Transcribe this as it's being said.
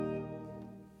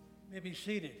Be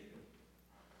seated.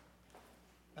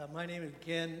 My name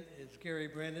again is Gary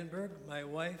Brandenburg. My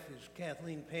wife is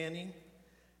Kathleen Panning.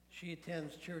 She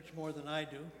attends church more than I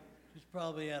do. She's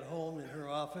probably at home in her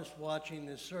office watching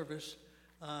this service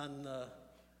on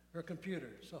her computer.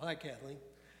 So hi, Kathleen.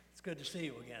 It's good to see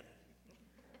you again.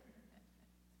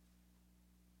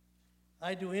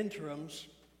 I do interims,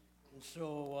 and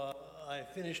so I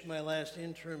finished my last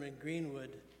interim in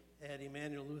Greenwood at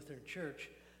Emmanuel Lutheran Church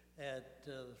at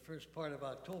the first part of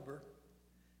October,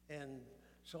 and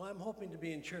so I'm hoping to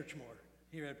be in church more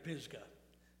here at Pisgah,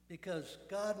 because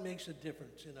God makes a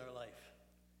difference in our life.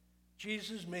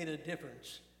 Jesus made a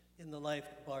difference in the life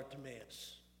of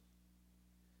Bartimaeus.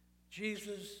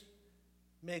 Jesus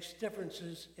makes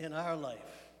differences in our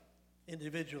life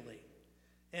individually,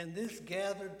 and this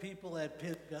gathered people at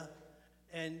Pisgah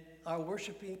and our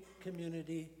worshiping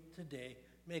community today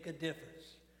make a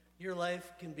difference. Your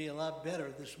life can be a lot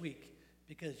better this week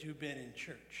because you've been in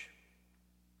church.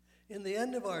 In the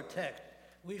end of our text,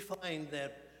 we find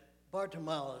that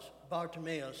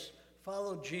Bartimaeus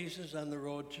followed Jesus on the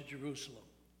road to Jerusalem,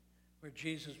 where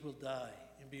Jesus will die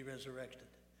and be resurrected.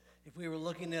 If we were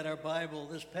looking at our Bible,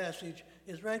 this passage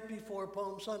is right before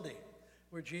Palm Sunday,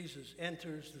 where Jesus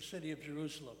enters the city of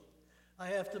Jerusalem. I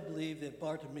have to believe that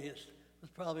Bartimaeus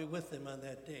was probably with them on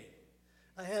that day.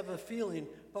 I have a feeling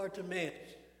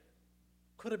Bartimaeus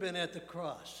could have been at the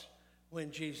cross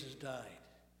when Jesus died.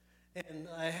 And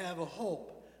I have a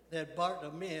hope that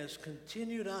Bartimaeus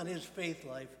continued on his faith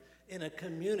life in a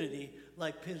community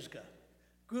like Pisgah,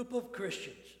 group of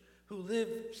Christians who live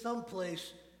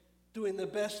someplace doing the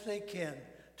best they can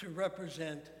to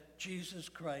represent Jesus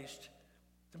Christ,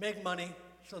 to make money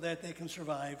so that they can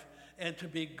survive, and to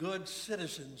be good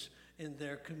citizens in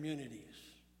their communities.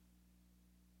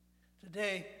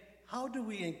 Today, how do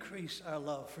we increase our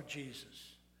love for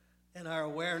Jesus and our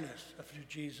awareness of who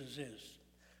Jesus is?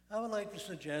 I would like to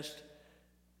suggest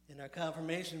in our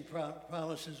confirmation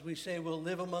promises, we say we'll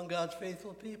live among God's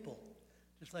faithful people,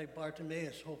 just like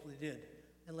Bartimaeus hopefully did,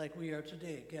 and like we are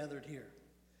today, gathered here.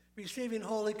 Receiving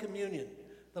Holy Communion,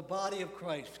 the body of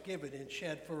Christ given and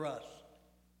shed for us.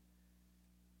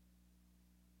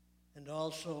 And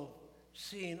also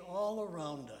seeing all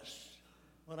around us.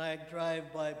 When I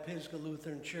drive by Pisgah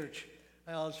Lutheran Church,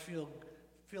 I always feel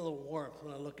a warmth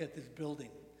when I look at this building.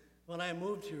 When I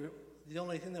moved here, the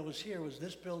only thing that was here was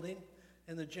this building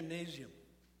and the gymnasium.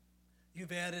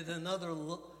 You've added another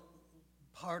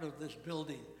part of this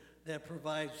building that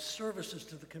provides services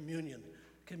to the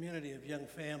community of young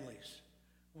families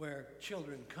where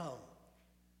children come.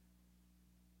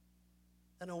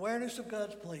 An awareness of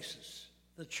God's places,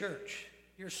 the church,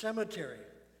 your cemetery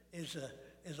is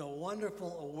a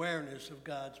wonderful awareness of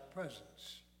God's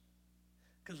presence,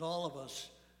 because all of us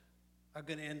are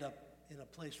going to end up in a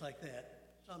place like that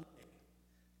someday,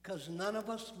 because none of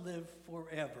us live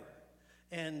forever.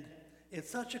 And it's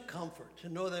such a comfort to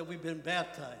know that we've been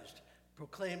baptized,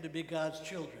 proclaimed to be God's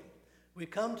children. We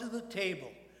come to the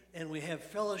table and we have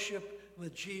fellowship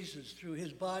with Jesus through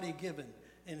his body given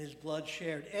and his blood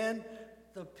shared, and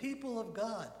the people of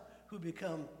God who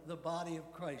become the body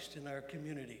of Christ in our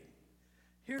community.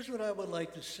 Here's what I would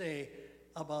like to say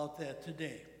about that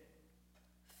today.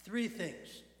 3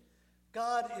 things.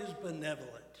 God is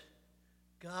benevolent.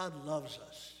 God loves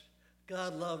us.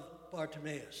 God loved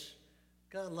Bartimaeus.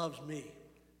 God loves me.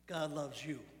 God loves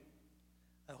you.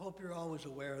 I hope you're always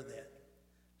aware of that.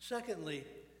 Secondly,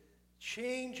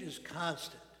 change is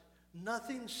constant.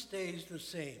 Nothing stays the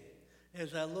same.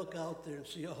 As I look out there and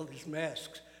see all these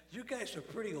masks, you guys are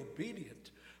pretty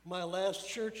obedient. My last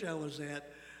church I was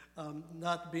at,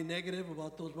 not to be negative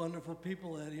about those wonderful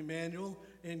people at Emmanuel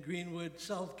in Greenwood,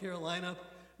 South Carolina,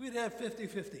 we'd have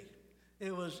 50-50.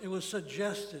 It was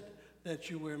suggested that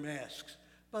you wear masks,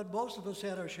 but most of us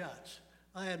had our shots.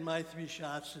 I had my 3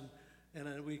 shots,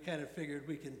 and we kind of figured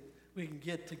we can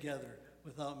get together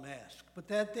without masks. But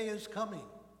that day is coming.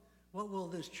 What will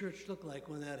this church look like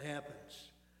when that happens?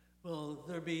 Will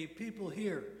there be people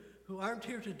here who aren't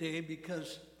here today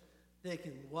because they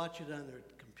can watch it on their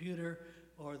computer,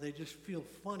 or they just feel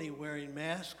funny wearing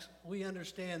masks? We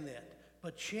understand that.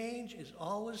 But change is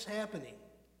always happening.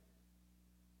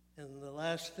 And the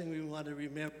last thing we want to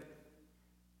remember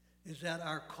is that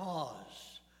our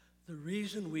cause, the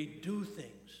reason we do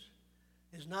things,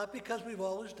 is not because we've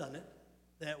always done it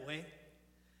that way.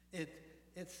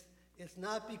 It's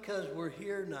not because we're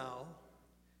here now.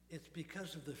 It's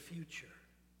because of the future.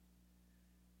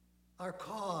 Our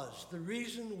cause, the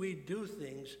reason we do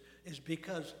things, is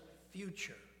because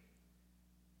future.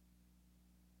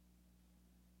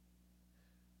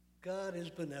 God is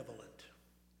benevolent.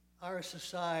 Our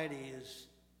society is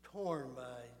torn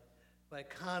by by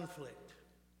conflict.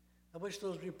 I wish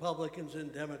those Republicans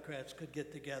and Democrats could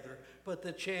get together, but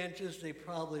the chances they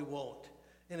probably won't.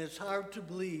 And it's hard to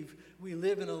believe we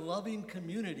live in a loving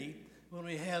community when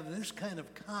we have this kind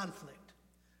of conflict.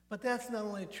 But that's not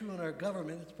only true in our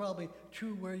government, it's probably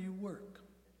true where you work.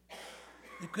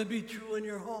 It could be true in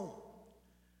your home.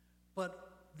 But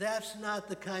that's not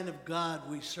the kind of God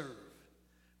we serve.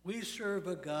 We serve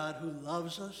a God who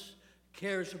loves us,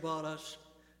 cares about us.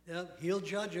 Yeah, he'll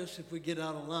judge us if we get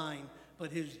out of line,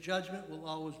 but his judgment will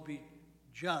always be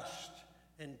just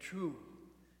and true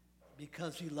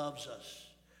because he loves us.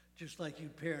 Just like you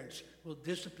parents will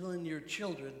discipline your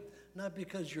children, not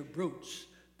because you're brutes,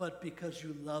 but because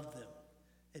you love them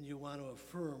and you want to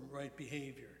affirm right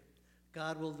behavior.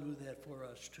 God will do that for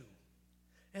us too.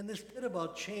 And this bit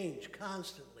about change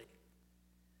constantly.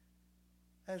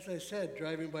 As I said,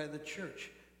 driving by the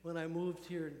church, when I moved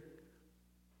here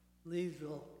in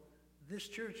Leesville, this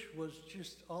church was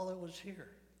just all that was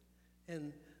here.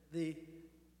 And the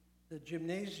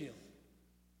gymnasium,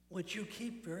 which you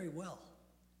keep very well,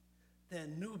 that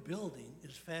new building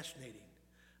is fascinating.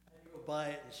 I drove by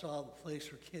it and saw the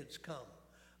place where kids come.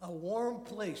 A warm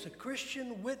place, a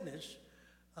Christian witness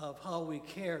of how we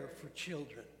care for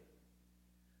children.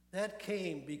 That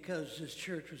came because this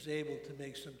church was able to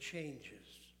make some changes.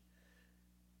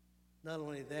 Not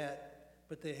only that,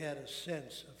 but they had a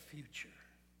sense of future.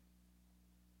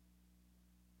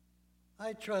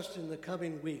 I trust in the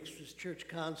coming weeks, this church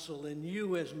council and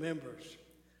you as members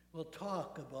will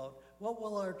talk about what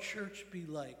will our church be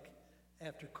like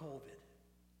after COVID.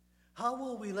 How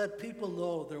will we let people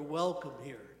know they're welcome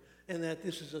here and that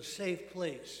this is a safe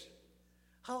place?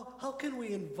 How can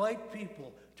we invite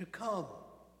people to come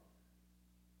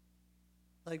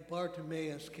like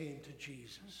Bartimaeus came to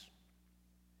Jesus,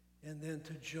 and then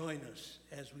to join us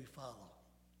as we follow,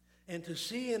 and to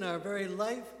see in our very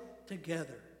life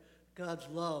together God's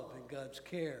love and God's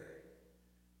care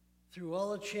through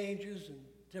all the changes and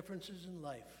differences in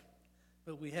life,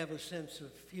 but we have a sense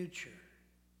of future,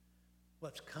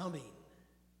 what's coming.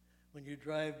 When you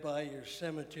drive by your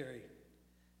cemetery,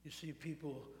 you see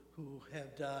people who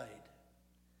have died.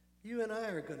 You and I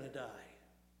are going to die.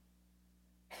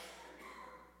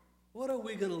 What are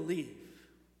we going to leave?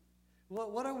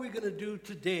 What are we going to do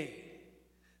today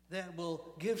that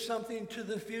will give something to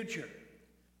the future?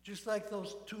 Just like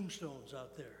those tombstones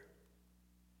out there.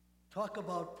 Talk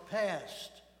about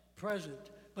past, present,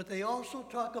 but they also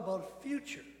talk about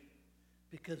future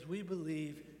because we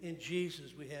believe in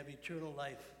Jesus we have eternal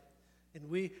life. And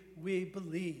we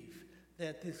believe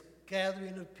that this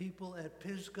gathering of people at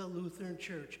Pisgah Lutheran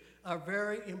Church are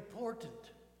very important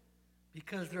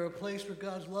because they're a place where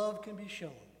God's love can be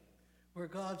shown, where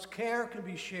God's care can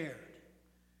be shared,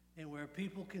 and where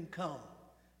people can come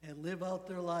and live out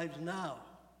their lives now,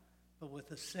 but with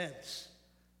a sense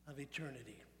of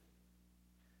eternity.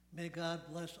 May God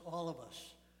bless all of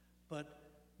us, but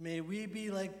may we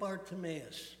be like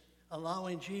Bartimaeus,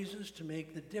 allowing Jesus to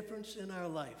make the difference in our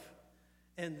life,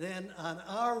 and then on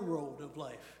our road of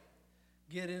life,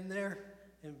 get in there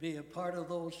and be a part of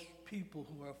those people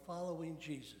who are following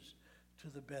Jesus to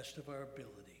the best of our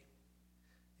ability.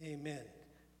 Amen.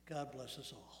 God bless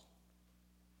us all.